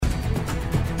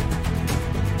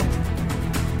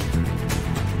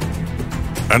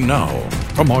And now,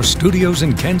 from our studios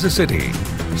in Kansas City,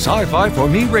 Sci-Fi for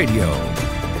Me Radio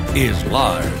is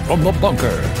live from the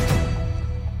bunker.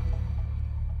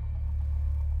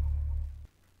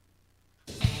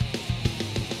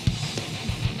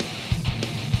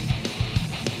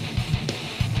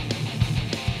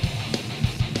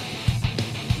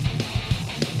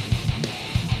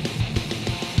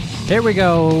 Here we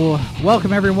go.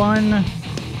 Welcome, everyone.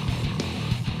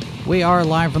 We are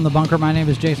live from the bunker. My name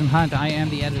is Jason Hunt. I am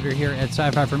the editor here at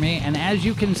Sci-Fi for Me. And as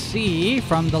you can see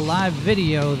from the live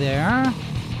video there,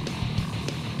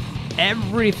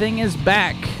 everything is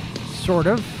back, sort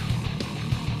of.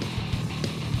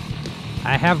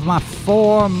 I have my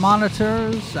 4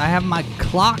 monitors. I have my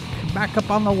clock back up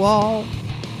on the wall.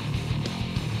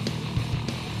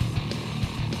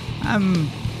 I'm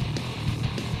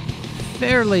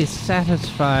fairly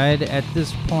satisfied at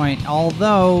this point,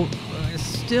 although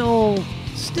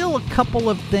still a couple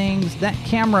of things. That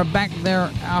camera back there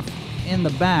off in the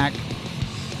back,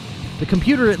 the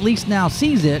computer at least now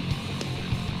sees it.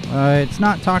 It's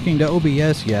not talking to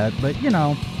OBS yet, but you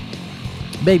know,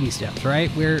 baby steps, right?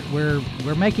 We're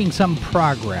making some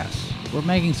progress. We're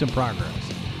making some progress.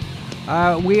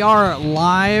 We are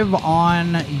live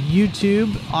on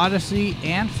YouTube, Odyssey,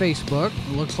 and Facebook.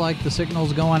 It looks like the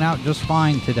signal's going out just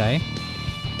fine today.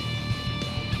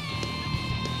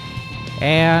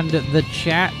 And the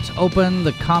chat's open,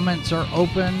 the comments are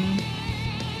open.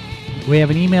 We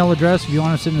have an email address if you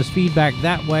want to send us feedback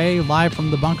that way, live from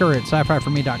the bunker at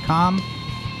sci-fi4me.com.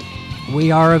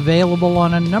 We are available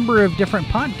on a number of different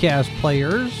podcast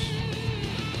players,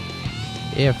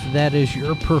 if that is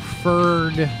your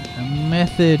preferred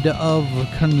method of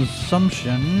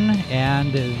consumption,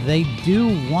 and they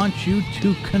do want you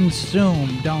to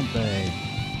consume, don't they?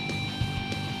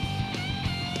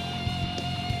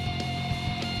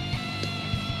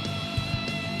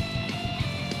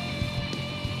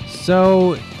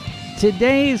 So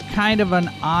today's kind of an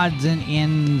odds and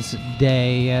ends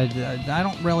day. I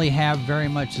don't really have very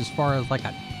much as far as like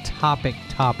a topic.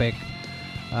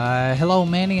 Hello,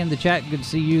 Manny in the chat. Good to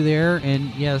see you there.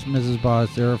 And yes, Mrs.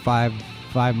 Boss, there are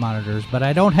five monitors, but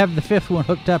I don't have the 5th one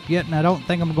hooked up yet, and I don't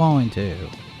think I'm going to.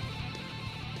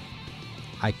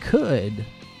 I could,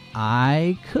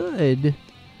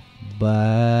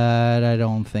 but I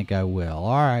don't think I will.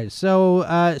 All right, so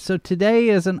today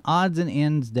is an odds and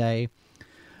ends day,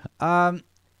 and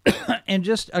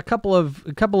just a couple of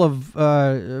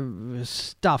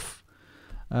stuff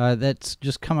that's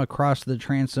just come across the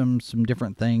transom, some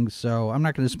different things. So I'm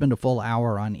not going to spend a full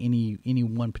hour on any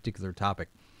one particular topic,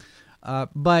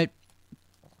 but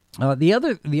the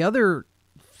other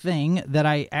thing that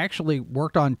I actually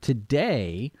worked on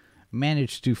today,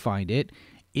 managed to find it,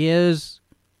 is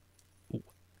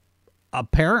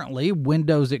apparently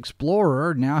Windows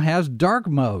Explorer now has dark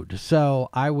mode. So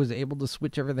I was able to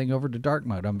switch everything over to dark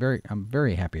mode. I'm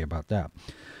very happy about that.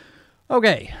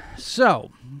 Okay, so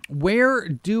where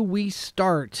do we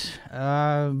start?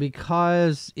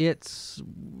 Because it's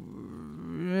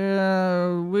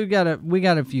we got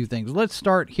a few things. Let's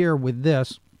start here with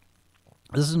this.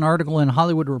 This is an article in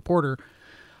Hollywood Reporter.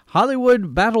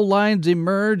 Hollywood battle lines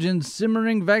emerge in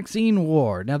simmering vaccine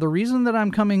war. Now, the reason that I'm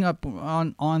coming up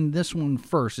on this one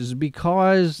first is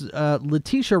because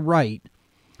Letitia Wright,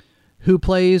 who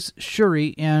plays Shuri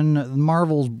in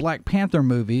Marvel's Black Panther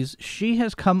movies, she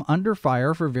has come under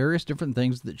fire for various different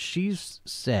things that she's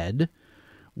said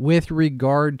with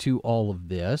regard to all of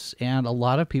this. And a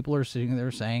lot of people are sitting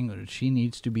there saying that she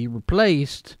needs to be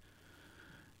replaced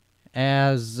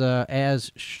as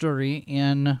Shuri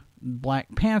in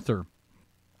Black Panther.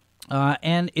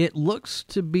 And it looks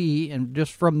to be, and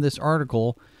just from this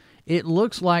article, it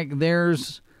looks like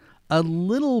there's a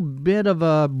little bit of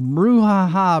a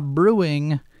brouhaha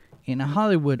brewing in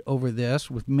Hollywood over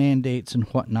this with mandates and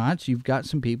whatnot. So you've got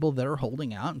some people that are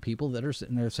holding out and people that are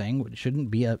sitting there saying, well, it shouldn't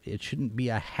be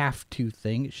a have to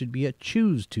thing. It should be a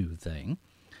choose to thing.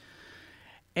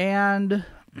 And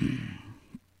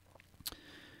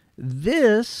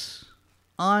this,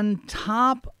 on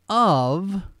top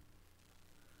of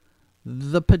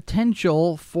the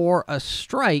potential for a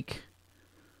strike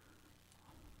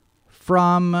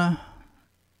from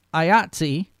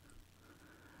IATSE,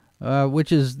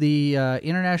 which is the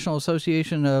International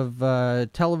Association of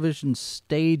Television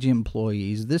Stage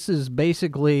Employees. This is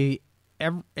basically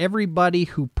everybody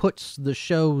who puts the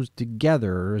shows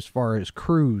together as far as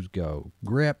crews go,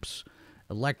 grips,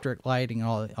 electric lighting,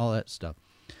 all that stuff.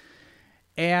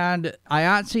 And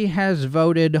IATSE has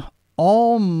voted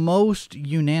almost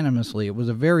unanimously, it was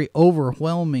a very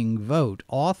overwhelming vote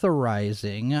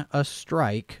authorizing a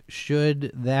strike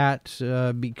should that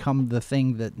become the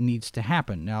thing that needs to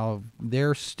happen. Now,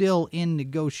 they're still in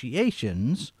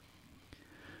negotiations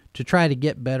to try to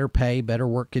get better pay, better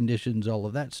work conditions, all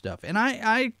of that stuff. And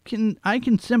I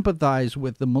can sympathize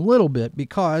with them a little bit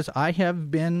because I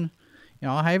have been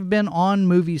on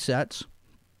movie sets.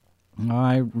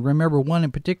 I remember one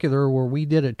in particular where we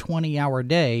did a 20-hour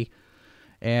day,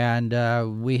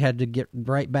 and we had to get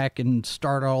right back and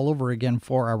start all over again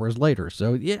 4 hours later.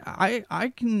 So yeah,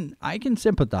 I can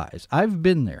sympathize. I've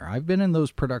been there. I've been in those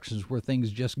productions where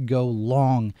things just go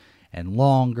long and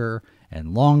longer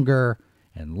and longer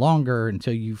and longer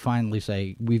until you finally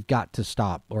say, we've got to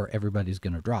stop or everybody's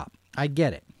going to drop. I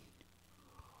get it.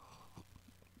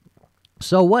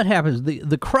 So what happens?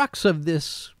 The crux of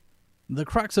this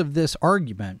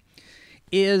argument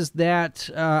is that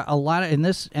a lot of,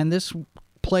 and this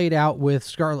played out with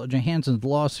Scarlett Johansson's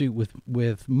lawsuit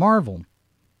with Marvel.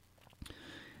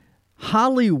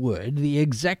 Hollywood, the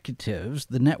executives,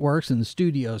 the networks and the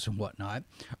studios and whatnot,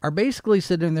 are basically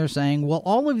sitting there saying, well,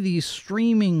 all of these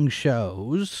streaming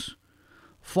shows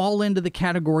fall into the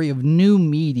category of new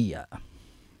media.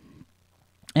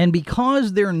 And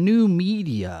because they're new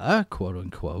media, quote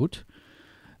unquote,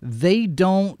 they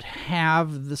don't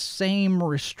have the same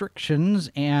restrictions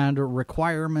and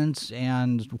requirements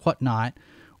and whatnot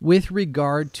with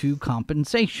regard to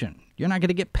compensation. You're not going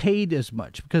to get paid as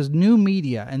much because new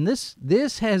media, and this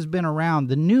has been around,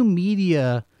 the new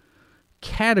media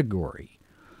category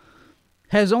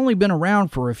has only been around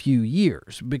for a few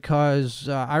years because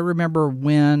I remember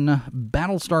when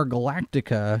Battlestar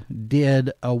Galactica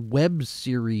did a web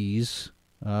series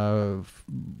of,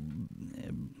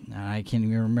 I can't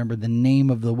even remember the name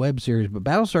of the web series, but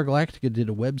Battlestar Galactica did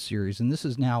a web series, and this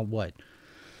is now what?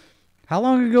 How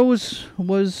long ago was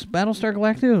Battlestar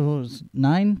Galactica? It was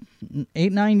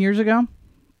 9 years ago?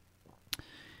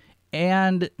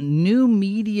 And new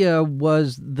media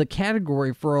was the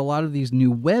category for a lot of these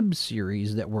new web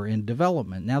series that were in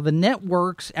development. Now, the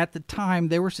networks at the time,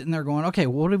 they were sitting there going, okay,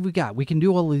 what have we got? We can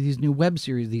do all of these new web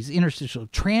series, these interstitial.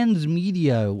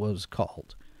 Transmedia was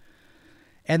called.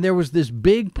 And there was this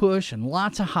big push and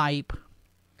lots of hype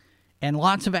and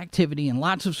lots of activity and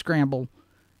lots of scramble.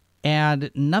 And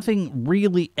nothing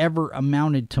really ever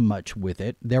amounted to much with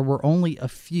it. There were only a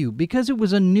few. Because it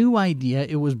was a new idea,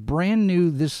 it was brand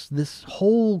new, this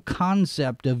whole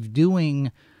concept of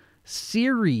doing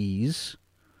series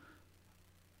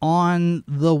on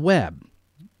the web.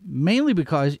 Mainly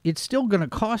because it's still going to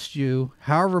cost you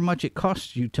however much it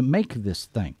costs you to make this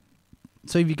thing.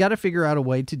 So you've got to figure out a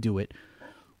way to do it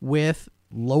with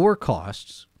lower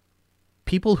costs,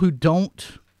 people who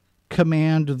don't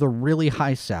command the really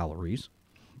high salaries,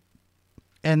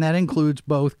 and that includes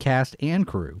both cast and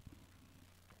crew.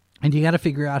 And you got to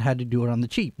figure out how to do it on the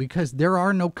cheap because there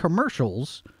are no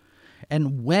commercials,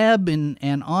 and web and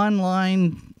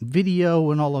online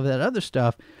video and all of that other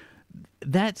stuff.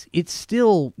 It's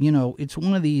still, it's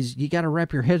one of these, you got to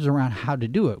wrap your heads around how to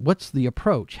do it. What's the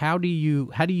approach? How do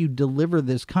you deliver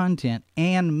this content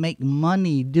and make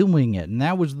money doing it? And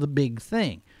that was the big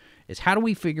thing, is how do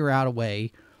we figure out a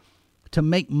way to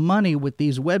make money with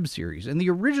these web series? And the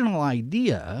original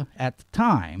idea at the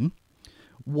time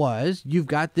was you've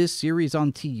got this series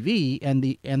on TV and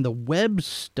the web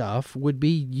stuff would be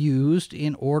used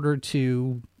in order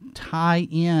to tie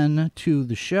in to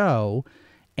the show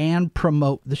and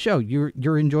promote the show.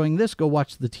 You're enjoying this, go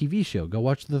watch the TV show, go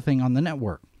watch the thing on the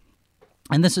network.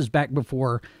 And this is back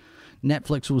before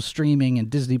Netflix was streaming and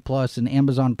Disney Plus and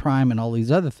Amazon Prime and all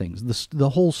these other things. The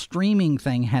whole streaming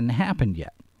thing hadn't happened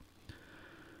yet.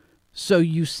 So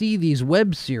you see these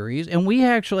web series, and we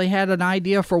actually had an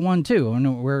idea for one too,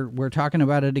 and we're talking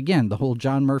about it again, the whole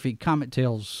John Murphy Comet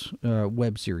Tales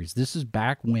web series. This is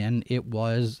back when it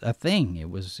was a thing. It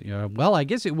was, well, I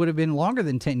guess it would have been longer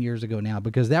than 10 years ago now,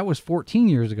 because that was 14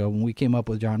 years ago when we came up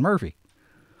with John Murphy.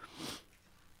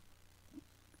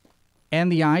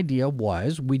 And the idea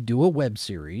was we do a web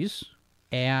series,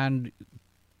 and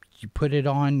you put it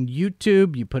on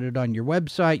YouTube, you put it on your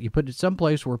website, you put it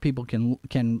someplace where people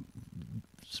can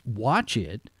watch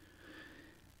it.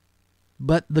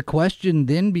 But the question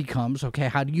then becomes, okay,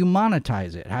 how do you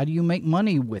monetize it? How do you make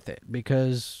money with it?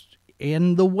 Because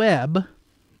in the web,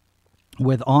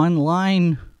 with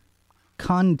online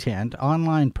content,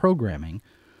 online programming,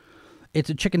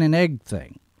 it's a chicken and egg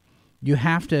thing. You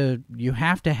have to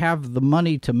have the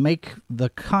money to make the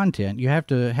content. You have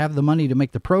to have the money to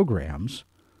make the programs.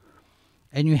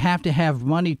 And you have to have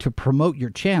money to promote your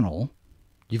channel.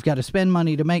 You've got to spend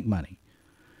money to make money.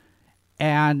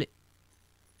 And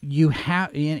you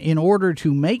have, in order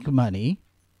to make money,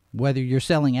 whether you're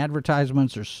selling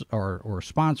advertisements or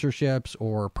sponsorships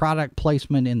or product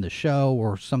placement in the show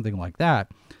or something like that,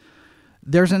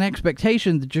 there's an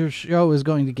expectation that your show is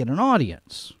going to get an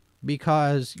audience,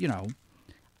 because,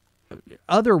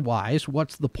 otherwise,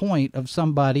 what's the point of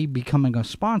somebody becoming a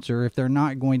sponsor if they're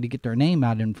not going to get their name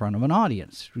out in front of an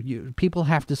audience? People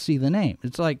have to see the name.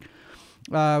 It's like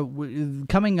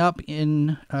coming up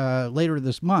in later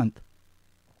this month,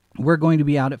 we're going to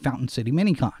be out at Fountain City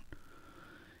Minicon.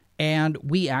 And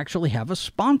we actually have a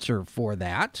sponsor for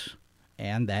that,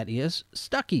 and that is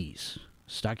Stuckey's.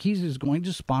 Stuckey's is going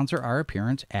to sponsor our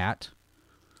appearance at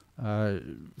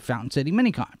Fountain City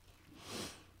Minicon.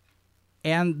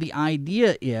 And the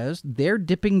idea is they're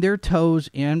dipping their toes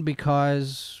in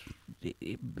because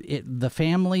the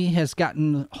family has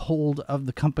gotten hold of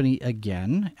the company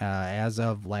again as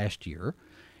of last year,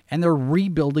 and they're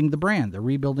rebuilding the brand. They're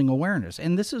rebuilding awareness.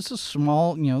 And this is a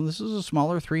small, this is a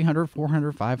smaller 300,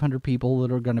 400, 500 people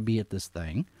that are going to be at this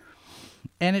thing.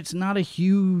 And it's not a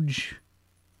huge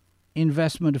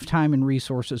investment of time and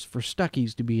resources for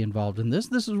Stuckey's to be involved in this.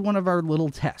 This is one of our little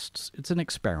tests. It's an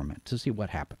experiment to see what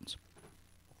happens.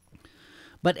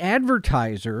 But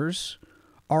advertisers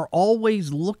are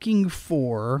always looking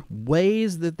for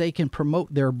ways that they can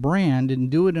promote their brand and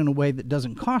do it in a way that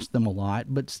doesn't cost them a lot,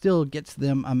 but still gets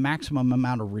them a maximum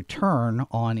amount of return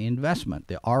on investment,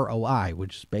 the ROI,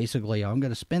 which is basically, I'm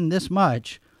going to spend this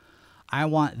much. I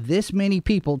want this many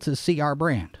people to see our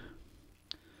brand.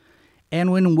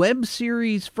 And when web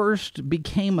series first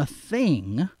became a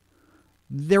thing,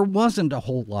 there wasn't a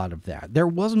whole lot of that. There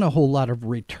wasn't a whole lot of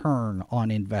return on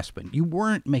investment. You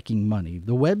weren't making money.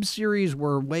 The web series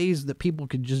were ways that people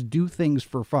could just do things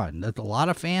for fun. That a lot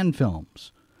of fan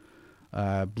films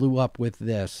blew up with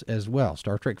this as well.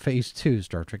 Star Trek Phase 2,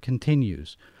 Star Trek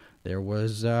Continues. There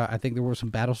was, I think there were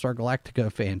some Battlestar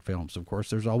Galactica fan films. Of course,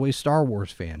 there's always Star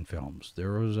Wars fan films.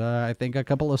 There was, I think, a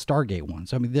couple of Stargate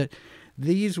ones. I mean,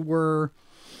 these were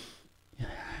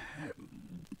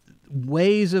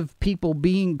ways of people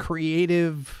being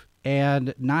creative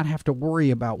and not have to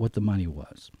worry about what the money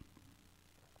was.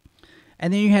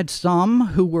 And then you had some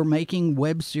who were making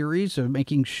web series or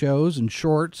making shows and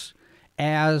shorts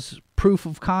as proof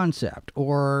of concept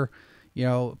or,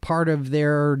 part of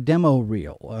their demo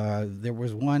reel. There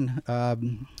was one,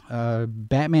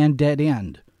 Batman Dead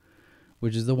End,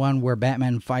 which is the one where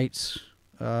Batman fights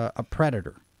a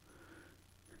predator.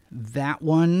 That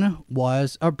one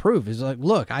was a proof. It's like,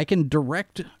 look, I can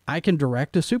direct a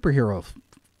superhero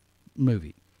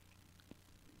movie.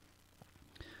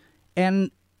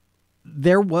 And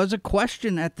there was a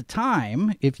question at the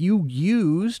time, if you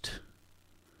used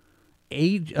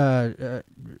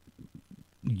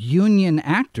union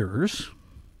actors,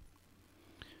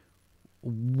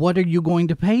 what are you going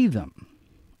to pay them?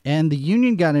 And the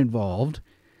union got involved,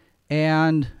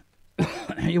 and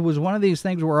it was one of these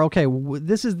things where, okay,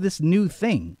 this is this new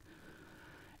thing,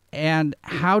 and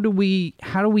how do we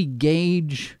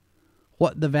gauge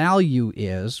what the value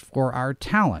is for our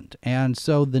talent? And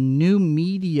so the new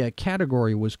media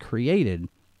category was created,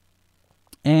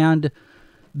 and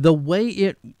the way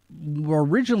it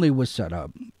originally was set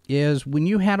up is when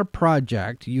you had a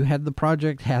project, the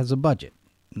project has a budget.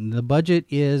 The budget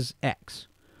is X.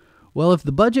 Well, if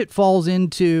the budget falls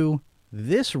into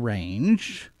this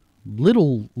range,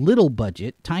 little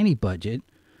budget, tiny budget,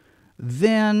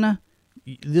 then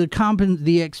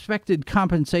the expected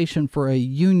compensation for a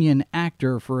union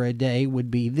actor for a day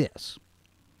would be this.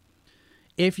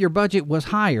 If your budget was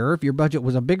higher, if your budget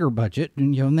was a bigger budget,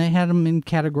 and they had them in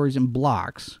categories and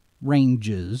blocks,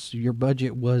 ranges, your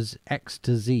budget was X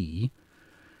to Z,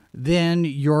 then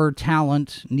your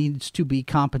talent needs to be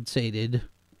compensated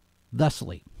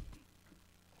thusly.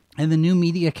 And the new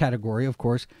media category, of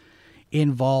course,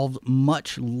 involved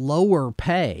much lower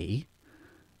pay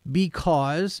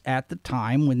because at the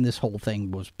time when this whole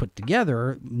thing was put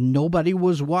together, nobody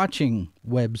was watching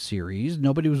web series.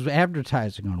 Nobody was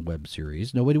advertising on web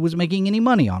series. Nobody was making any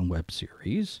money on web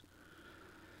series.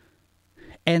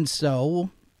 And so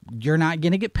you're not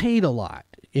going to get paid a lot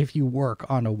if you work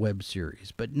on a web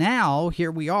series. But now,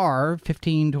 here we are,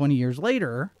 15, 20 years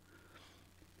later,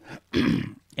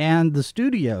 and the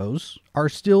studios are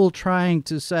still trying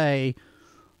to say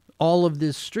all of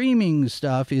this streaming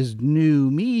stuff is new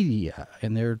media,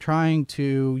 and they're trying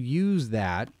to use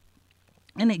that.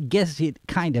 And I guess it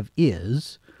kind of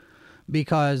is,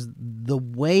 because the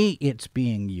way it's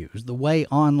being used, the way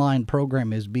online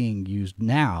program is being used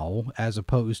now, as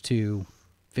opposed to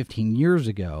 15 years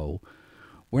ago,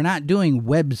 we're not doing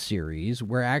web series.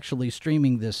 We're actually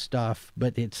streaming this stuff,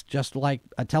 but it's just like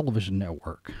a television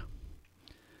network.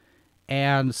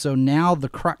 And so now the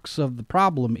crux of the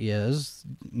problem is,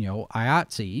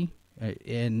 IATSE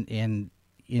in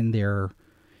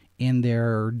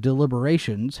their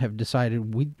deliberations have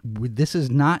decided we this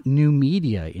is not new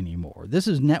media anymore. This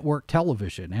is network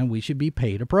television, and we should be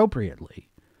paid appropriately.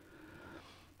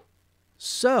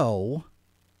 So,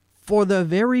 for the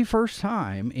very first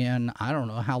time in, I don't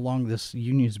know how long this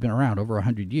union's been around, over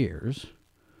 100 years,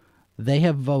 they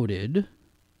have voted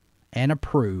and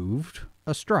approved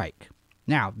a strike.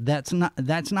 Now, that's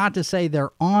not to say they're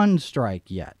on strike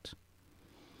yet.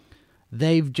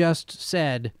 They've just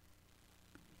said,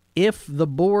 if the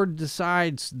board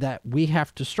decides that we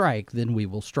have to strike, then we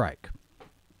will strike.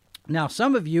 Now,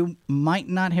 some of you might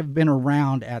not have been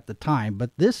around at the time, but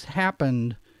this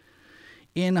happened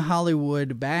in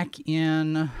Hollywood back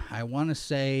in, I want to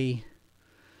say,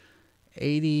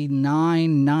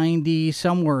 89, 90,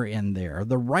 somewhere in there.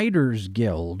 The Writers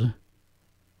Guild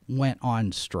went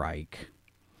on strike,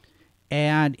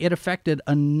 and it affected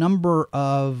a number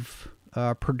of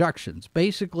productions.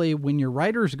 Basically, when your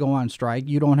writers go on strike,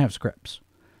 you don't have scripts.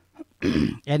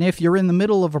 And if you're in the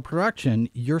middle of a production,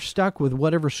 you're stuck with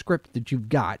whatever script that you've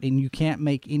got, and you can't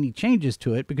make any changes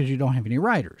to it because you don't have any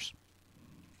writers.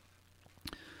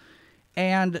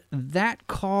 And that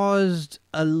caused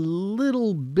a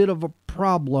little bit of a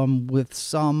problem with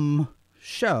some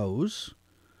shows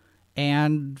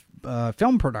and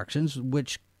film productions,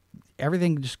 which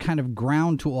everything just kind of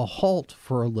ground to a halt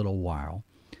for a little while.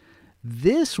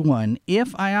 This one,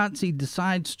 if IATSE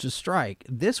decides to strike,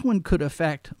 this one could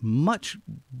affect much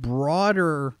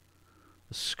broader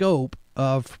scope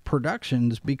of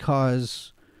productions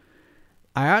because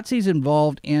IATSE is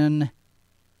involved in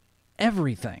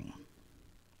everything.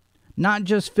 Not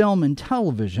just film and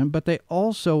television, but they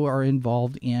also are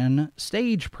involved in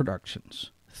stage productions,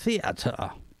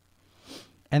 theater.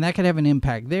 And that could have an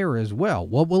impact there as well.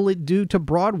 What will it do to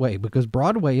Broadway? Because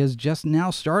Broadway is just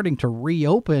now starting to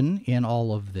reopen in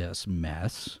all of this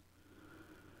mess.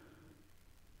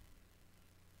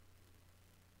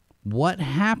 What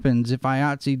happens if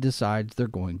IATSE decides they're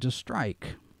going to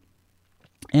strike?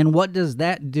 And what does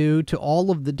that do to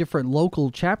all of the different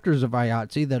local chapters of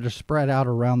IATSE that are spread out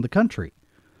around the country?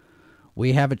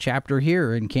 We have a chapter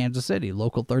here in Kansas City,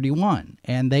 Local 31,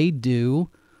 and they do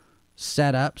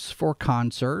setups for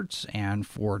concerts and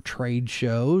for trade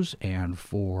shows and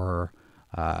for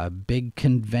big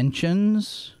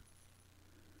conventions,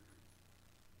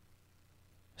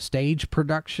 stage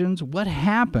productions. What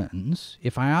happens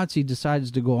if IATSE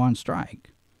decides to go on strike?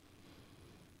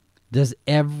 Does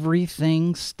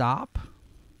everything stop?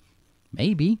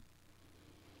 Maybe.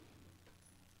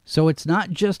 So it's not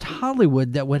just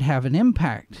Hollywood that would have an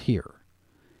impact here.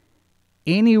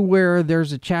 Anywhere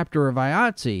there's a chapter of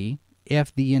IATSE,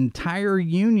 if the entire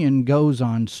union goes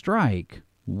on strike,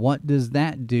 what does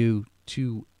that do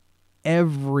to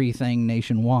everything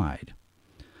nationwide?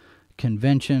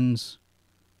 Conventions,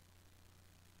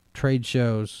 trade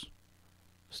shows,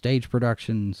 stage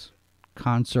productions,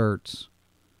 concerts,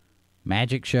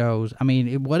 magic shows. I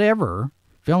mean, whatever,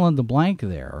 fill in the blank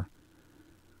there.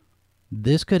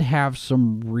 This could have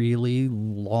some really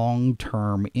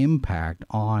long-term impact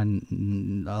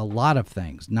on a lot of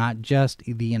things, not just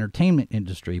the entertainment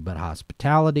industry, but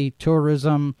hospitality,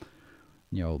 tourism,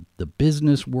 the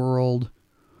business world.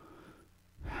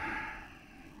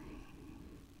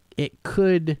 It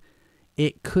could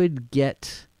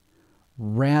get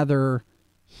rather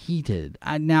heated.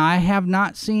 Now, I have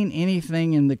not seen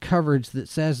anything in the coverage that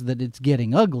says that it's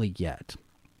getting ugly yet,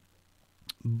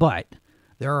 but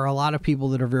there are a lot of people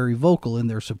that are very vocal in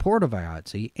their support of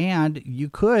IATSE, and you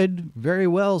could very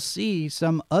well see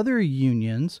some other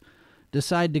unions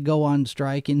decide to go on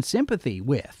strike in sympathy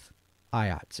with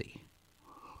IATSE.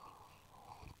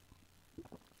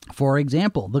 For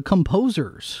example, the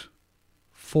composers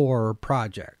for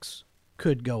projects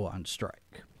could go on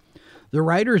strike. The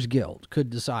Writers Guild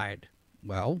could decide,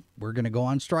 well, we're going to go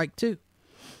on strike too.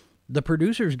 The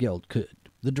Producers Guild could.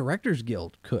 The Directors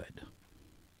Guild could.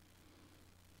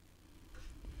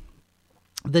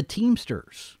 The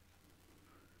Teamsters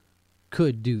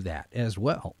could do that as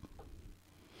well.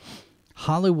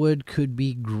 Hollywood could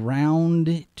be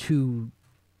ground to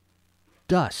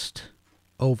dust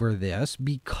over this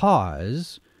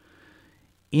because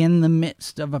in the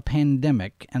midst of a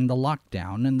pandemic and the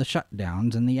lockdown and the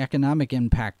shutdowns and the economic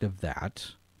impact of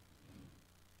that,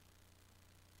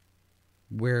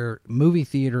 where movie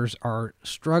theaters are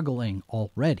struggling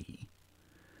already,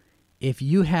 if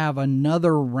you have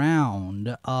another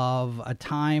round of a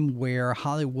time where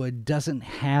Hollywood doesn't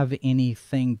have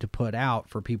anything to put out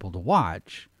for people to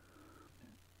watch,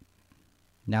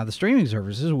 Now, the streaming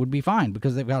services would be fine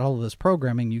because they've got all of this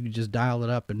programming. You can just dial it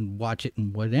up and watch it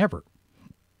and whatever.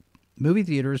 Movie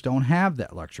theaters don't have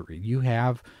that luxury. You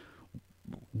have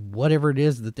whatever it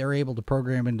is that they're able to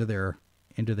program into their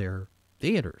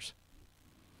theaters.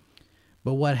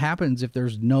 But what happens if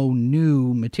there's no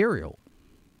new material?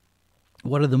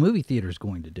 What are the movie theaters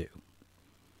going to do?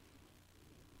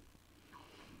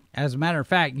 As a matter of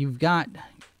fact, you've got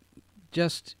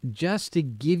just to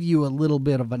give you a little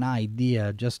bit of an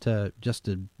idea, just to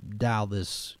dial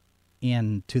this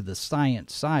into the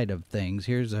science side of things.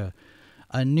 Here's a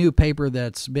new paper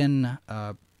that's been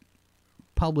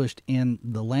published in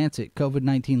The Lancet,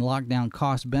 COVID-19 Lockdown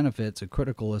Cost Benefits, a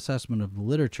Critical Assessment of the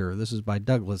Literature. This is by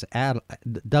Douglas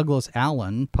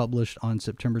Allen, published on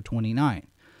September 29.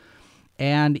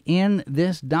 And in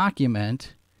this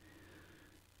document,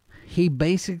 he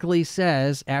basically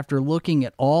says, after looking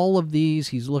at all of these,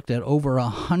 he's looked at over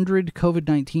 100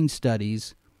 COVID-19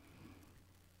 studies,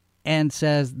 and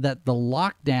says that the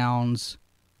lockdowns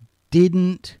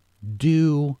didn't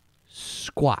do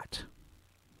squat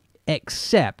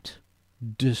except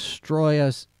destroy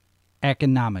us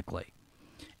economically,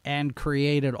 and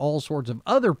created all sorts of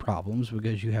other problems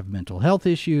because you have mental health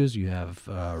issues, you have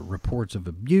reports of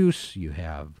abuse, you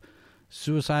have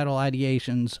suicidal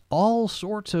ideations, all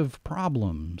sorts of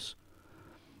problems.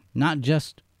 Not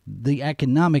just the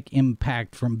economic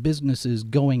impact from businesses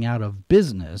going out of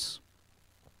business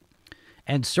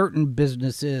and certain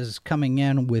businesses coming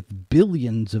in with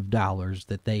billions of dollars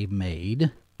that they've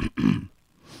made,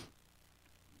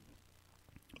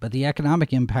 but the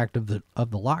economic impact of the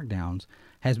lockdowns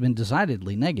has been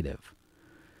decidedly negative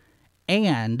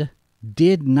and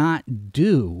did not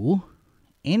do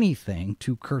anything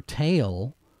to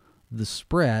curtail the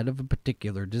spread of a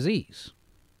particular disease.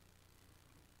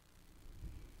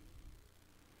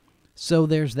 So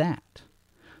there's that.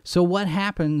 So what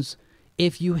happens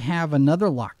if you have another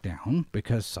lockdown,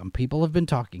 because some people have been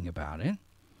talking about it,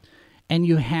 and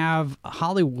you have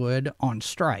Hollywood on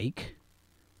strike,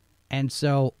 and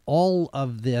so all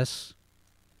of this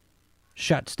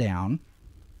shuts down?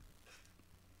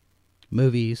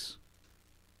 Movies,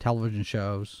 television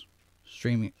shows,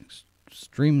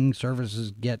 streaming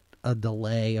services get a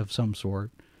delay of some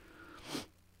sort.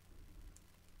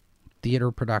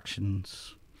 Theater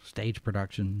productions, stage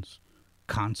productions,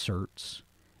 concerts,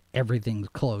 everything's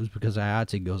closed because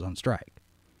IATSE goes on strike.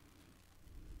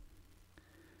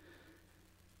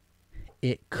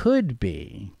 It could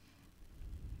be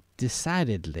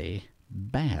decidedly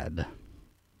bad.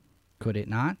 Could it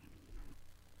not?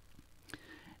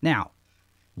 Now,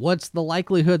 what's the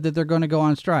likelihood that they're going to go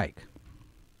on strike?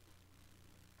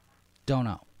 Don't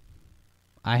know.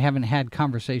 I haven't had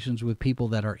conversations with people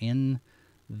that are in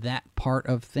that part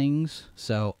of things,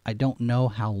 so I don't know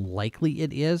how likely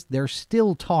it is. They're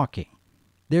still talking.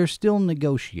 They're still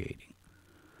negotiating.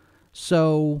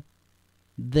 So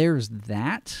there's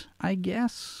that, I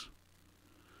guess.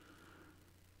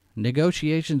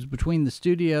 Negotiations between the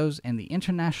studios and the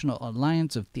International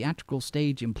Alliance of Theatrical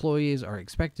Stage Employees are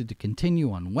expected to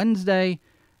continue on Wednesday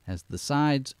as the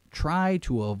sides try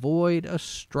to avoid a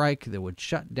strike that would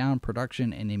shut down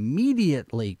production and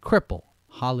immediately cripple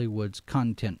Hollywood's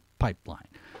content pipeline.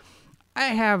 I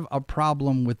have a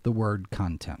problem with the word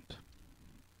content.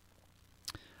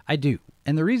 I do.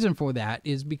 And the reason for that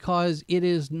is because it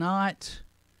is not...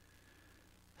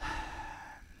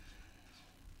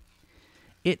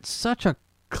 It's such a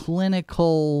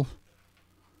clinical,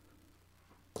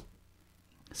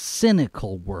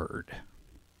 cynical word.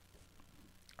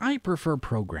 I prefer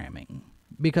programming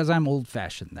because I'm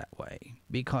old-fashioned that way.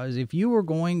 Because if you are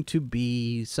going to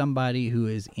be somebody who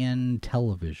is in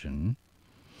television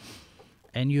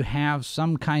and you have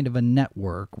some kind of a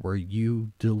network where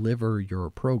you deliver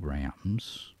your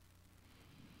programs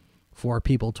for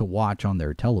people to watch on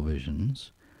their televisions,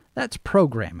 that's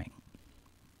programming.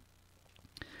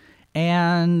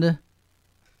 And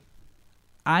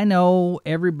I know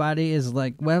everybody is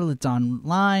like, well, it's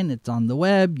online, it's on the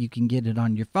web, you can get it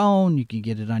on your phone, you can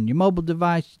get it on your mobile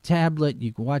device, your tablet,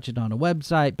 you can watch it on a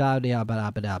website, blah, blah,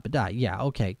 blah, blah, blah, blah. Yeah,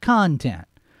 okay, content.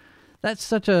 That's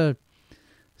such a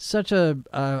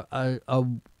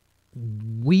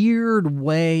weird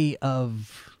way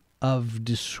of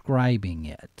describing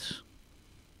it.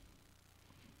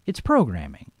 It's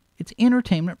programming. It's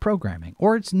entertainment programming,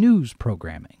 or it's news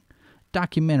programming.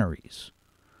 Documentaries,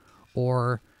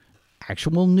 or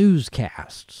actual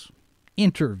newscasts,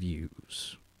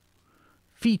 interviews,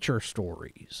 feature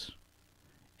stories.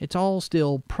 It's all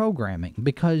still programming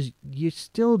because you're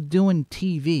still doing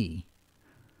TV.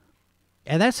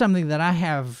 And that's something that I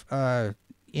have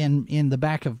in the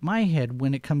back of my head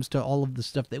when it comes to all of the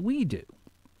stuff that we do.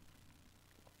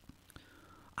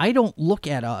 I don't look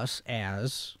at us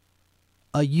as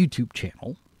a YouTube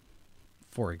channel,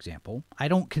 for example. I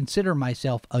don't consider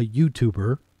myself a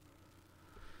YouTuber.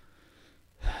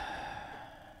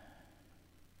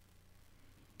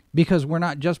 Because we're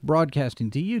not just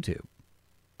broadcasting to YouTube.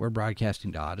 We're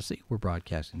broadcasting to Odyssey. We're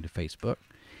broadcasting to Facebook.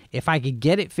 If I could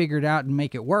get it figured out and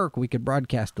make it work, we could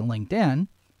broadcast to LinkedIn.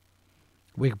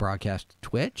 We could broadcast to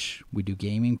Twitch. We do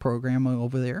gaming programming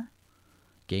over there.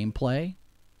 Gameplay.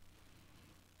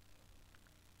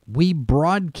 We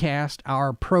broadcast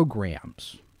our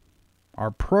programs.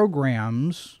 Our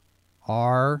programs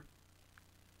are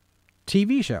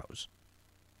TV shows.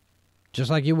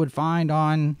 Just like you would find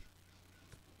on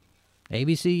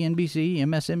ABC, NBC,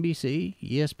 MSNBC,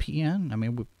 ESPN. I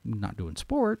mean, we're not doing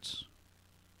sports,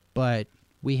 but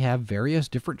we have various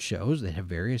different shows that have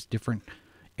various different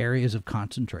areas of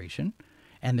concentration,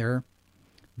 and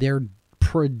they're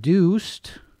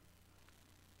produced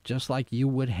just like you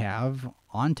would have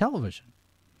on television.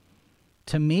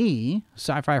 To me,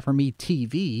 Sci-Fi For Me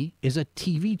TV is a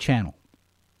TV channel.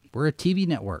 We're a TV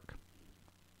network.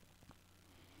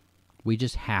 We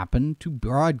just happen to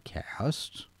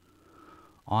broadcast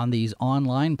on these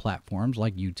online platforms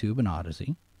like YouTube and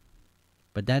Odyssey.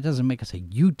 But that doesn't make us a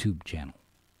YouTube channel.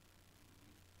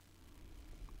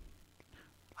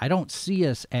 I don't see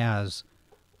us as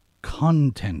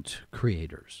content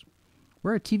creators.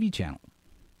 We're a TV channel.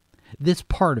 This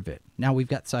part of it. Now we've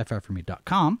got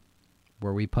sci-fi4me.com,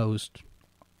 where we post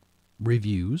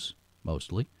reviews,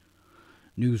 mostly,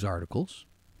 news articles.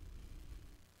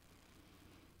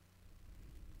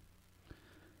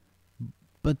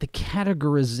 But the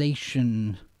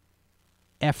categorization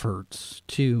efforts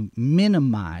to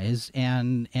minimize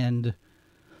and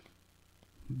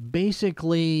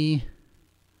basically,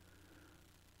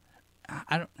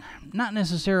 not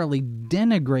necessarily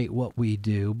denigrate what we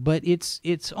do, but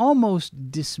it's almost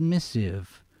dismissive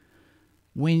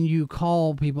when you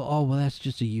call people, oh, well, that's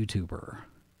just a YouTuber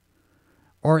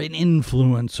or an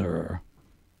influencer.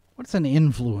 What's an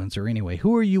influencer anyway?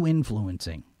 Who are you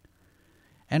influencing?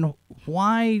 And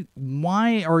why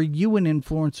are you an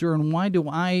influencer, and why do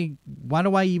I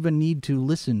even need to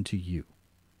listen to you?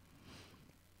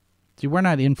 See, we're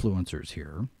not influencers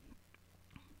here.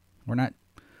 We're not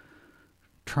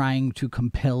trying to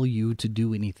compel you to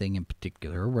do anything in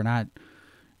particular. We're not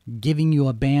giving you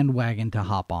a bandwagon to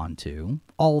hop onto,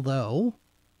 although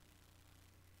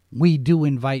we do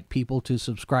invite people to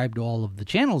subscribe to all of the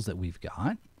channels that we've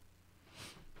got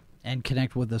and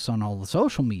connect with us on all the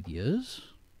social medias.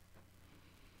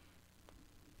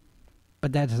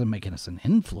 But that doesn't make us an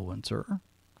influencer.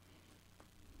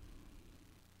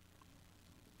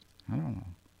 I don't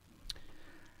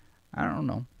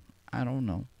know.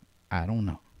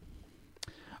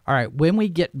 All right, when we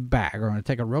get back, we're going to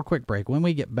take a real quick break. When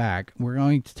we get back, we're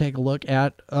going to take a look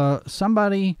at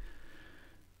somebody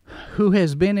who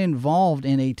has been involved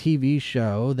in a TV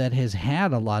show that has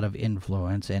had a lot of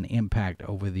influence and impact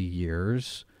over the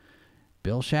years.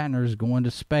 Bill Shatner is going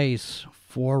to space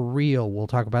for real. We'll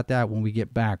talk about that when we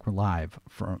get back. We're live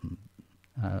from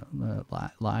the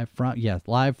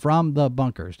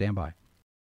bunker. Stand by.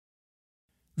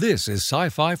 This is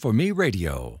Sci-Fi For Me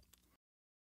Radio.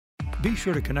 Be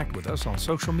sure to connect with us on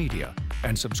social media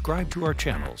and subscribe to our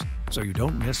channels so you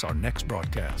don't miss our next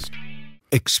broadcast.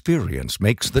 Experience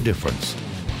makes the difference.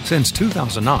 Since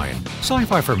 2009,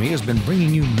 Sci-Fi For Me has been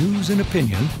bringing you news and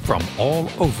opinion from all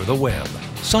over the web.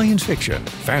 Science fiction,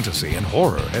 fantasy, and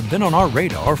horror have been on our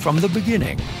radar from the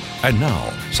beginning. And now,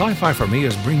 Sci-Fi For Me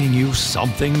is bringing you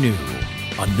something new.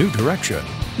 A new direction,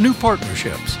 new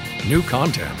partnerships, new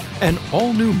content, and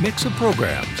all new mix of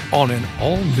programs on an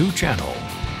all-new channel.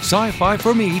 Sci-Fi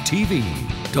For Me TV,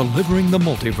 delivering the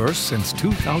multiverse since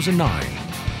 2009.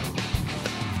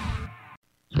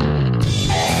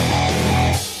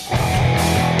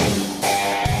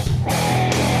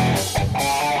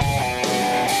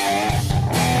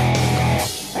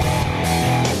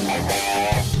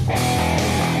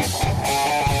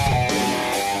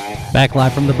 Back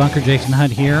live from the bunker, Jason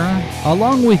Hunt here,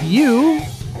 along with you.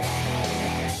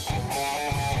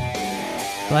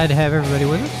 Glad to have everybody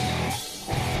with us.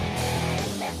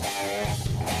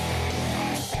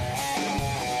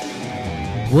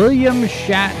 William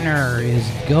Shatner is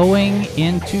going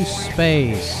into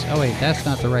space. Oh wait, that's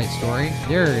not the right story.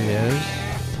 There it is.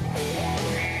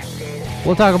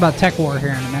 We'll talk about Tech War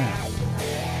here in a minute.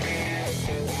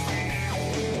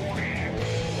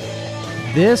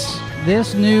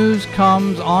 This news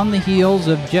comes on the heels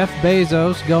of Jeff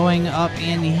Bezos going up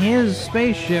in his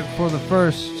spaceship for the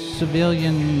first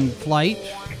civilian flight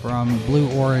from Blue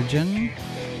Origin.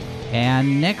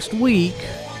 And next week,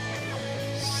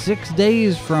 6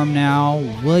 days from now,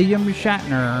 William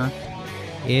Shatner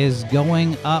is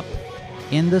going up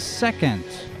in the second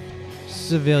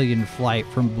civilian flight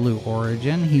from Blue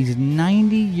Origin. He's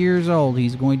 90 years old.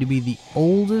 He's going to be the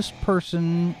oldest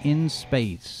person in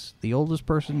space, the oldest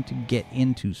person to get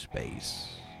into space.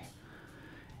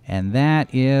 And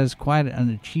that is quite an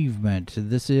achievement.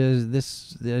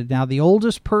 Now the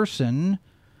oldest person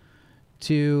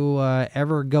to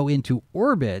ever go into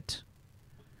orbit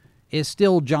is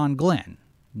still John Glenn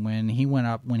when he went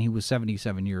up when he was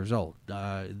 77 years old.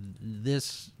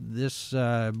 This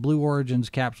Blue Origin's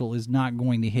capsule is not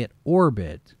going to hit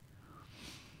orbit,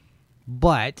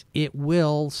 but it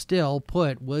will still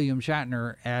put William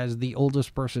Shatner as the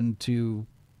oldest person to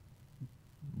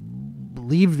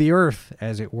leave the Earth,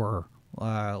 as it were,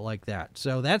 like that.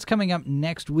 So that's coming up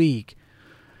next week.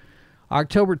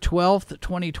 October 12th,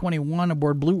 2021,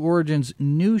 aboard Blue Origin's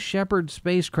New Shepard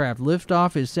spacecraft.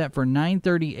 Liftoff is set for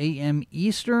 9:30 a.m.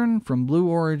 Eastern from Blue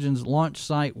Origin's launch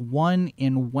site 1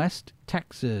 in West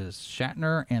Texas.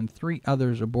 Shatner and 3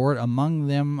 others aboard. Among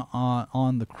them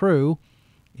on the crew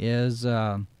is,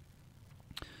 let's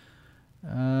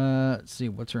see,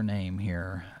 what's her name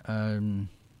here?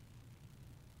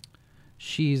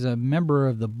 She's a member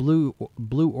of the Blue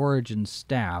Origin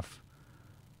staff.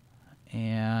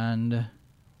 And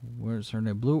where's her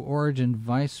name? Blue Origin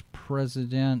Vice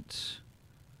President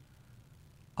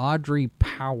Audrey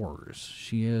Powers.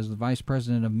 She is the Vice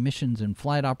President of Missions and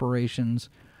Flight Operations.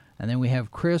 And then we have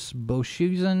Chris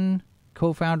Boshuzin,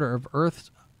 co-founder of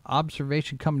Earth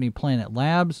observation company Planet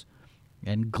Labs,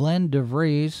 and Glenn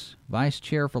DeVries, Vice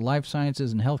Chair for Life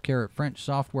Sciences and Healthcare at French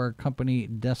software company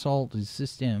Dassault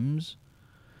Systems.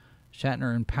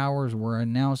 Shatner and Powers were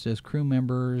announced as crew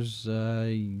members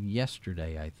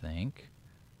yesterday, I think.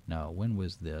 No, when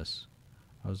was this?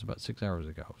 That was about 6 hours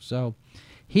ago. So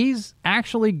he's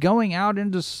actually going out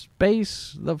into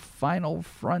space, the final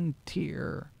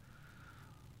frontier.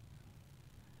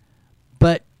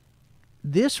 But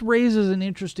this raises an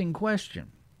interesting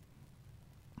question,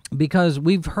 because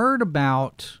we've heard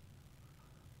about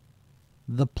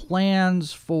the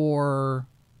plans for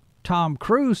Tom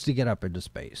Cruise to get up into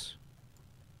space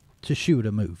to shoot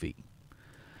a movie.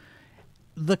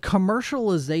 The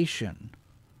commercialization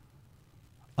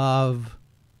of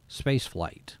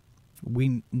spaceflight,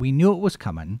 we knew it was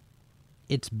coming.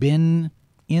 It's been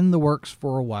in the works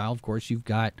for a while. Of course, you've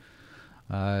got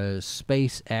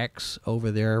SpaceX over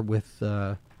there with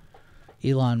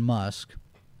Elon Musk.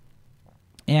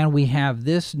 And we have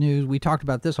this news. We talked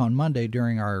about this on Monday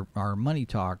during our Money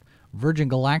Talk. Virgin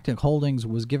Galactic Holdings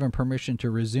was given permission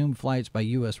to resume flights by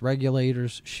U.S.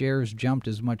 regulators. Shares jumped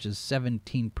as much as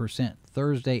 17%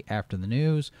 Thursday after the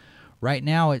news. Right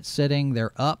now,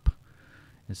 they're up.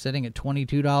 It's sitting at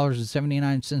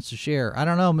 $22.79 a share. I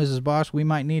don't know, Mrs. Boss, we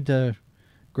might need to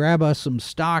grab us some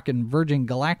stock in Virgin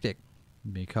Galactic,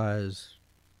 because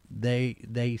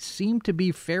they seem to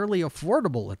be fairly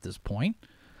affordable at this point.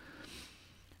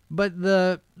 But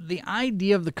the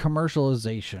idea of the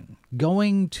commercialization,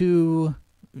 going to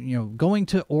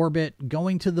orbit,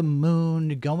 going to the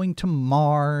moon, going to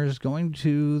Mars, going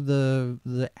to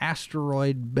the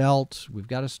asteroid belt. We've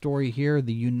got a story here.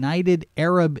 The United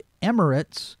Arab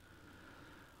Emirates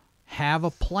have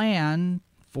a plan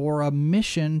for a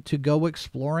mission to go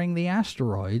exploring the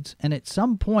asteroids, and at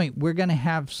some point we're going to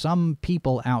have some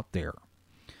people out there.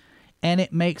 And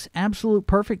it makes absolute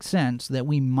perfect sense that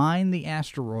we mine the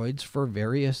asteroids for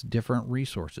various different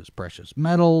resources, precious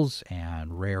metals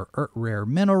and rare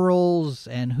minerals,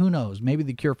 and who knows, maybe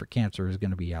the cure for cancer is going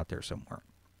to be out there somewhere.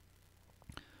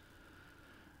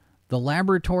 The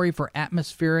Laboratory for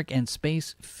Atmospheric and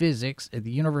Space Physics at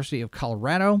the University of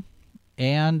Colorado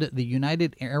and the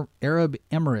United Arab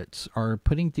Emirates are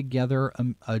putting together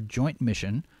a joint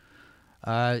mission.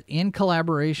 In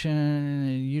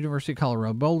collaboration, University of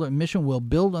Colorado, Boulder mission will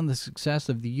build on the success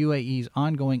of the UAE's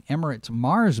ongoing Emirates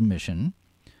Mars mission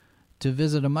to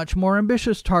visit a much more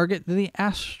ambitious target, the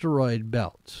asteroid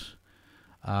belt.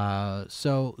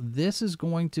 So this is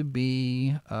going to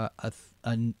be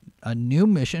a new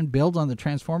mission built on the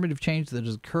transformative change that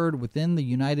has occurred within the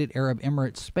United Arab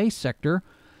Emirates space sector,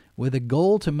 with a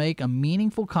goal to make a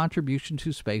meaningful contribution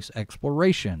to space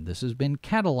exploration. This has been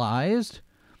catalyzed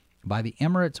by the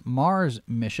Emirates Mars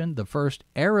mission, the first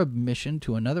Arab mission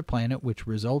to another planet, which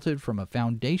resulted from a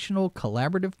foundational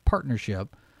collaborative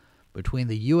partnership between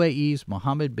the UAE's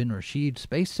Mohammed bin Rashid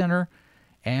Space Center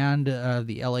and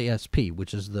the LASP,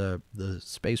 which is the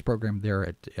space program there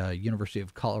at University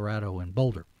of Colorado in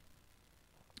Boulder.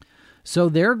 So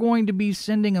they're going to be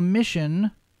sending a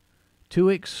mission to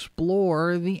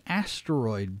explore the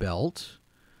asteroid belt.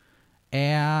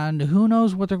 And who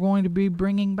knows what they're going to be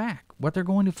bringing back, what they're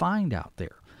going to find out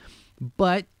there.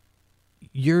 But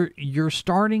you're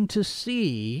starting to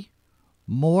see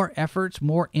more efforts,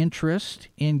 more interest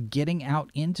in getting out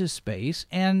into space.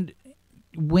 And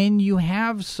when you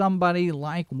have somebody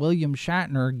like William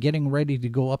Shatner getting ready to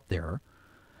go up there,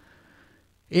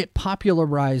 it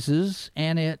popularizes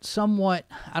and it somewhat,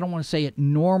 I don't want to say it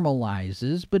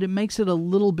normalizes, but it makes it a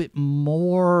little bit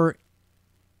more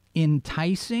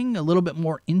enticing, a little bit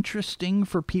more interesting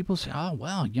for people to say, oh,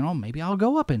 well, maybe I'll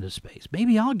go up into space.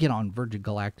 Maybe I'll get on Virgin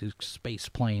Galactic space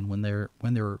plane when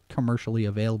they're commercially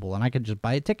available, and I can just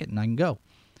buy a ticket and I can go.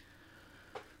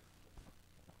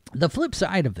 The flip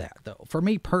side of that, though, for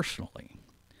me personally,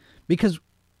 because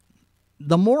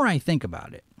the more I think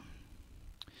about it,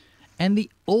 and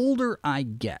the older I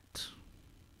get,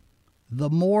 the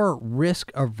more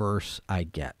risk averse I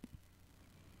get.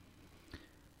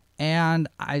 And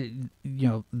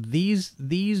these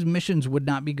missions would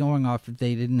not be going off if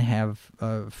they didn't have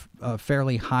a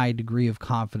fairly high degree of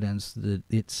confidence that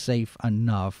it's safe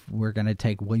enough. We're going to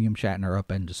take William Shatner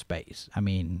up into space. I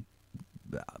mean,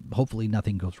 hopefully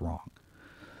nothing goes wrong.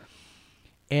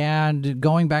 And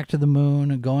going back to the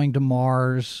moon, going to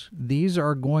Mars, these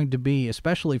are going to be,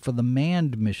 especially for the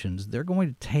manned missions, they're going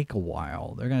to take a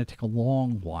while. They're going to take a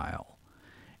long while.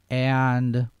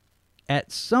 And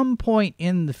at some point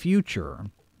in the future,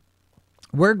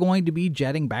 we're going to be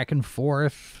jetting back and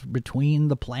forth between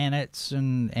the planets,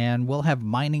 and we'll have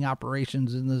mining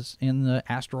operations in the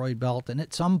asteroid belt. And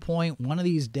at some point, one of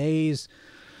these days,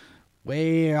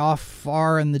 way off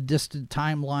far in the distant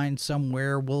timeline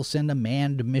somewhere, we'll send a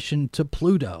manned mission to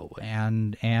Pluto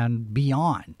and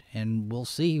beyond, and we'll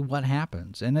see what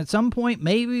happens. And at some point,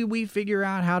 maybe we figure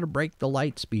out how to break the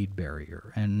light speed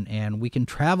barrier, and we can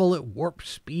travel at warp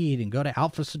speed and go to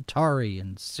Alpha Centauri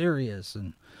and Sirius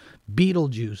and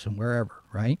Betelgeuse and wherever,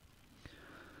 right?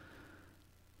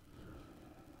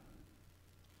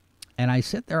 And I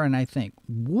sit there and I think,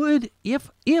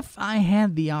 if I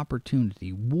had the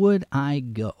opportunity, would I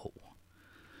go?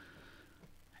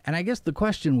 And I guess the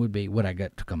question would be, would I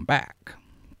get to come back?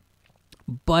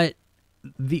 But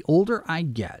the older I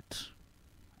get,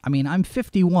 I mean, I'm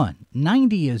 51.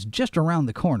 90 is just around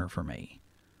the corner for me.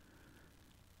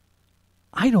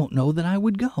 I don't know that I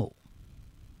would go.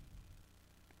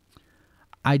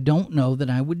 I don't know that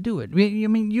I would do it. I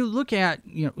mean, you look at,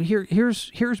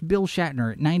 here's Bill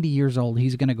Shatner at 90 years old.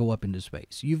 He's going to go up into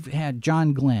space. You've had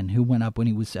John Glenn, who went up when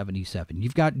he was 77.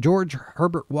 You've got George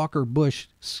Herbert Walker Bush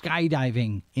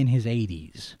skydiving in his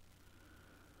 80s.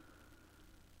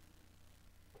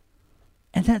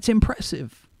 And that's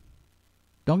impressive.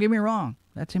 Don't get me wrong.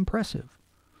 That's impressive.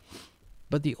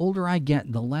 But the older I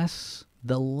get, the less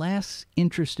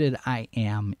interested I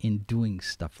am in doing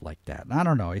stuff like that. I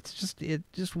don't know. It's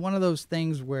just one of those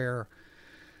things where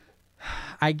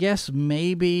I guess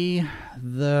maybe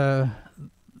the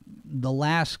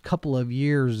last couple of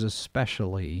years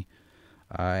especially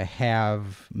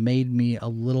have made me a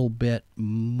little bit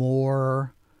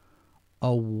more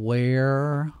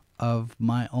aware of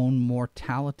my own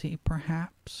mortality,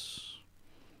 perhaps.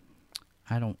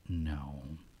 I don't know.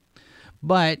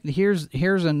 But here's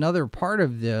another part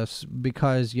of this,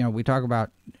 because, we talk about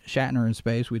Shatner in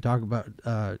space. We talk about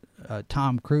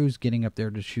Tom Cruise getting up there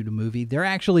to shoot a movie. They're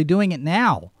actually doing it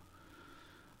now.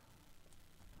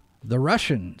 The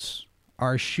Russians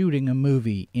are shooting a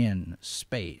movie in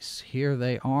space. Here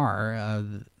they are.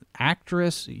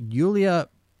 Actress Yulia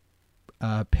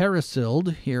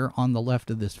Peresild, here on the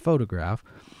left of this photograph,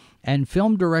 and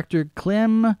film director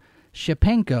Klim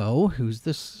Shipenko, who's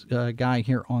this guy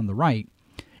here on the right,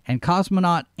 and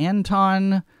cosmonaut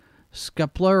Anton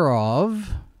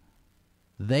Skaplerov.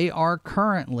 They are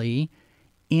currently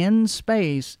in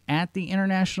space at the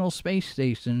International Space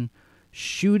Station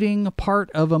shooting part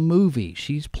of a movie.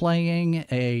 She's playing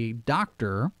a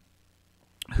doctor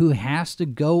who has to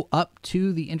go up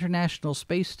to the International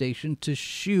Space Station to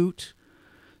shoot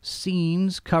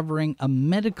scenes covering a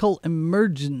medical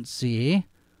emergency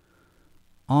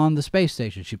on the space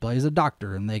station. She plays a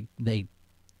doctor, and they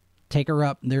take her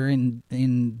up. They're in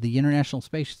the International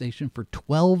Space Station for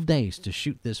 12 days to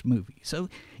shoot this movie. So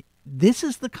this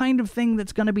is the kind of thing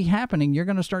that's going to be happening. You're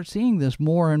going to start seeing this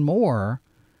more and more.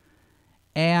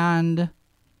 And,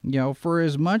 for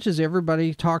as much as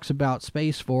everybody talks about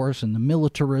Space Force and the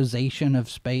militarization of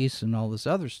space and all this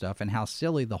other stuff and how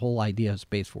silly the whole idea of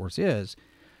Space Force is,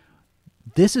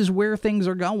 this is where things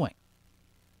are going.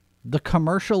 The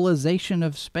commercialization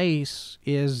of space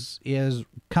is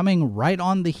coming right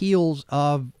on the heels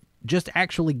of just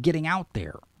actually getting out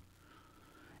there.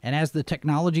 And as the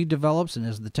technology develops and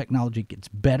as the technology gets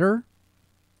better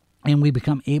and we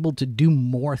become able to do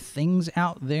more things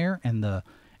out there, and the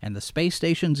space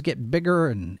stations get bigger,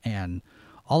 and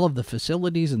all of the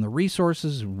facilities and the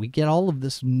resources, we get all of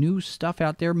this new stuff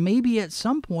out there, maybe at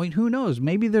some point, who knows,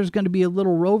 maybe there's going to be a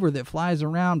little rover that flies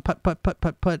around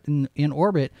put in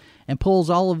orbit and pulls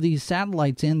all of these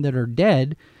satellites in that are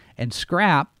dead and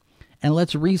scrap, and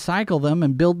let's recycle them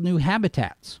and build new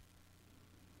habitats.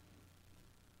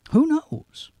 Who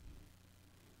knows?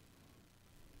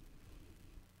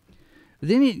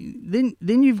 Then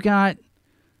you've got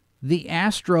the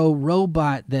Astro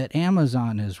robot that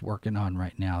Amazon is working on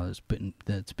right now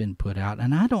that's been put out,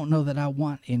 and I don't know that I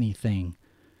want anything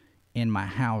in my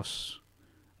house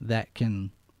that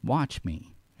can watch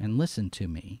me and listen to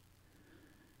me.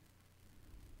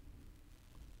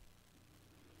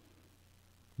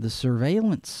 The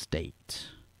surveillance state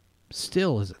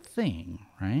still is a thing,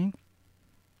 right?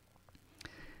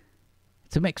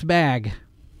 It's a mixed bag.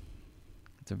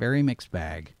 It's a very mixed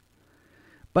bag.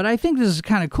 But I think this is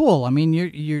kind of cool. I mean,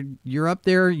 you're up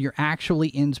there, you're actually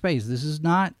in space. This is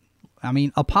not, I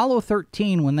mean, Apollo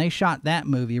 13, when they shot that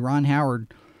movie, Ron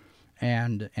Howard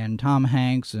and Tom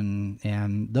Hanks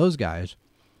and those guys,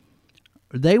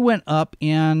 they went up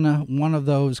in one of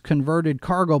those converted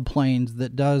cargo planes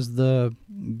that does the,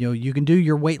 you can do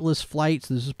your weightless flights.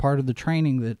 This is part of the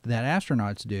training that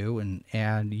astronauts do,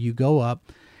 and you go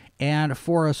up. And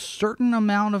for a certain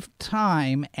amount of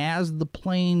time, as the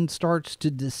plane starts to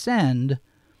descend,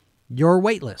 you're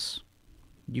weightless.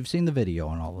 You've seen the video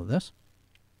on all of this.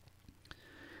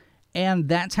 And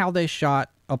that's how they shot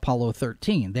Apollo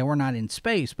 13. They were not in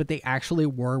space, but they actually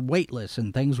were weightless,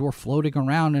 and things were floating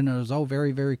around, and it was all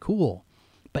very, very cool.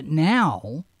 But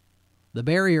now, the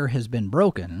barrier has been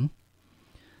broken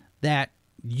that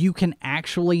you can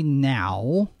actually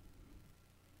now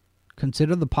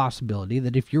consider the possibility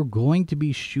that if you're going to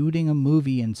be shooting a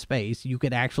movie in space, you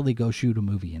could actually go shoot a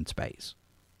movie in space.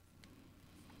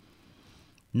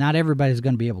 Not everybody's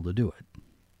going to be able to do it.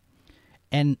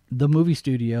 And the movie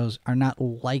studios are not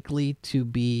likely to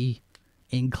be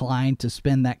inclined to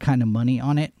spend that kind of money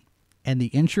on it. And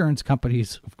the insurance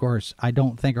companies, of course, I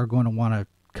don't think are going to want to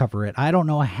cover it. I don't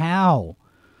know how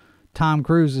Tom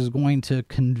Cruise is going to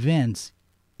convince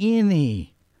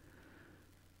any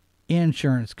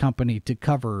insurance company to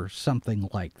cover something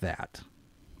like that.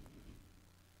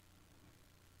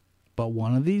 But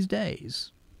one of these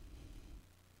days,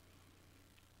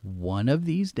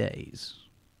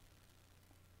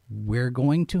 we're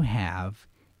going to have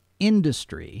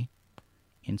industry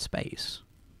in space.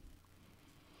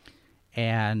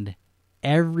 And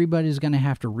everybody's going to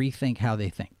have to rethink how they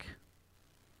think.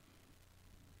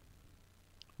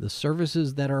 The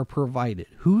services that are provided.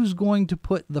 Who's going to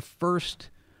put the first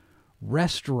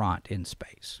restaurant in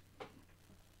space?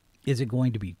 Is it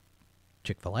going to be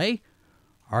Chick-fil-A?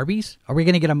 Arby's? Are we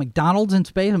going to get a McDonald's in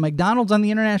space? A McDonald's on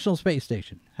the International Space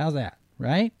Station. How's that?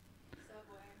 Right?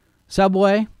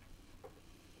 Subway.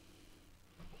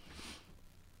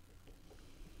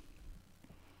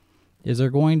 Is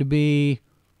there going to be...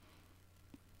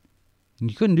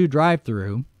 You couldn't do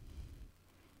drive-through.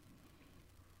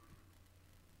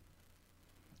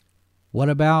 What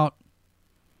about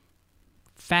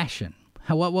fashion?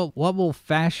 What will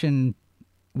fashion,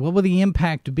 what will the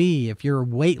impact be if you're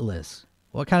weightless?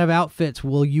 What kind of outfits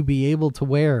will you be able to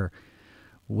wear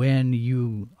when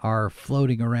you are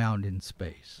floating around in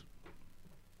space?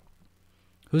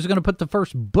 Who's going to put the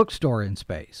first bookstore in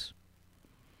space?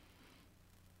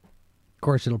 Of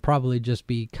course, it'll probably just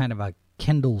be kind of a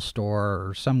Kindle store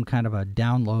or some kind of a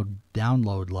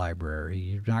download library.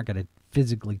 You're not going to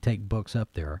physically take books up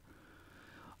there.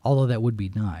 Although that would be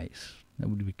nice. That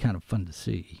would be kind of fun to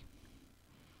see.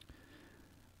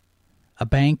 A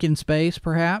bank in space,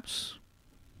 perhaps?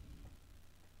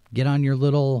 Get on your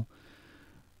little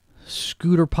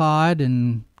scooter pod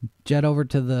and jet over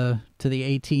to the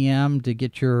ATM to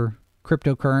get your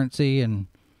cryptocurrency and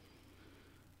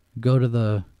go to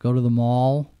the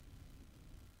mall.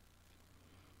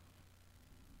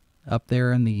 Up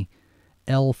there in the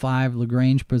L5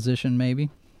 Lagrange position, maybe.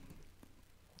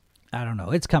 I don't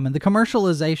know. It's coming. The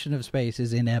commercialization of space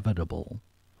is inevitable.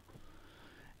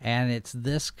 And it's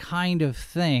this kind of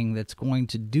thing that's going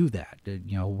to do that.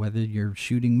 Whether you're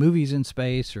shooting movies in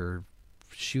space or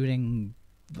shooting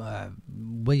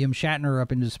William Shatner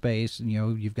up into space,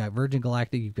 you've got Virgin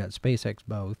Galactic, you've got SpaceX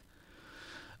both.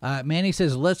 Manny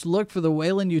says, let's look for the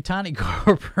Weyland-Yutani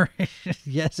Corporation.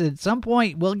 Yes, at some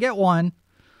point we'll get one.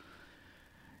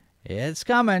 It's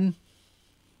coming.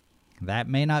 That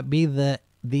may not be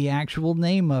the actual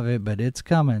name of it, but it's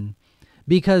coming.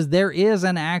 because there is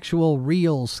an actual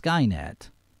real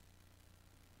Skynet.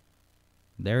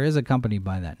 There is a company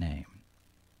by that name.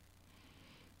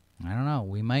 I don't know.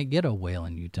 We might get a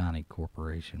Weyland-Yutani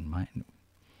Corporation.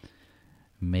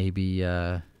 Maybe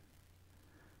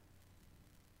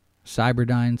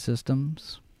Cyberdyne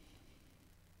Systems.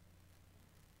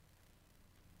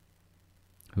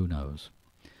 Who knows?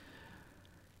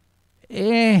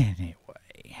 Anyway,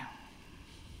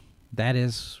 that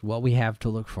is what we have to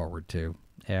look forward to.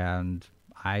 And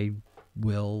I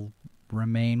will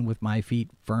remain with my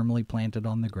feet firmly planted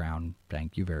on the ground.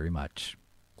 Thank you very much.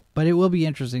 But it will be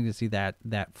interesting to see that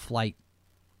flight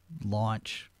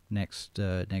launch next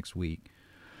week.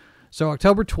 So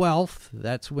October 12th,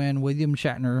 that's when William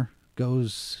Shatner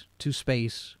goes to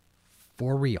space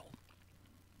for real.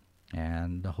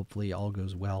 And hopefully all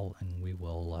goes well, and we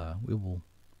will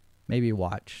maybe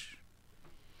watch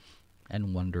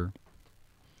and wonder.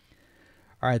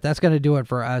 All right, that's going to do it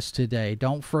for us today.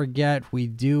 Don't forget, we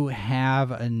do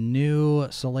have a new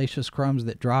Salacious Crumbs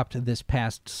that dropped this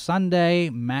past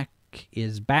Sunday. Mac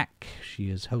is back.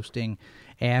 She is hosting,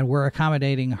 and we're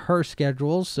accommodating her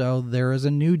schedule, so there is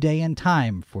a new day and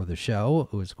time for the show.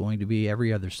 It's going to be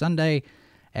every other Sunday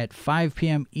at 5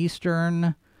 p.m.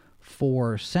 Eastern,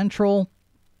 4 Central.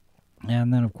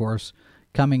 And then, of course,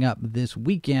 coming up this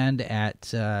weekend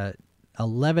at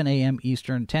 11 a.m.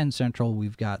 Eastern, 10 Central,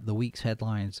 we've got the week's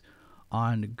headlines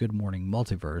on Good Morning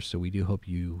Multiverse. So we do hope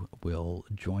you will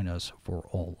join us for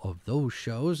all of those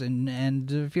shows.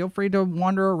 And feel free to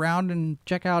wander around and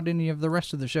check out any of the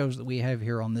rest of the shows that we have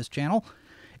here on this channel.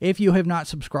 If you have not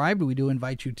subscribed, we do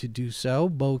invite you to do so,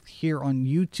 both here on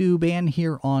YouTube and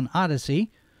here on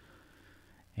Odyssey.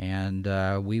 And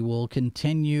we will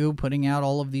continue putting out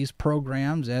all of these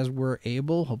programs as we're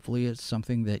able. Hopefully it's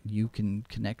something that you can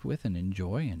connect with and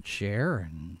enjoy and share,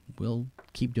 and we'll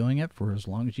keep doing it for as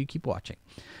long as you keep watching.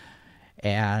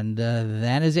 And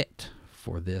that is it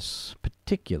for this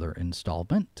particular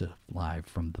installment of Live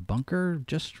from the Bunker.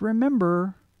 Just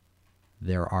remember,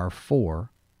 there are 4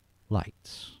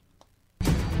 lights.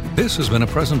 This has been a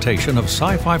presentation of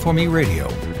Sci-Fi for Me Radio.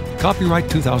 Copyright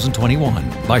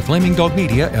 2021 by Flaming Dog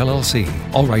Media, LLC.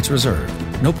 All rights reserved.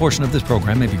 No portion of this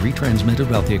program may be retransmitted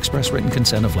without the express written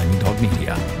consent of Flaming Dog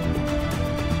Media.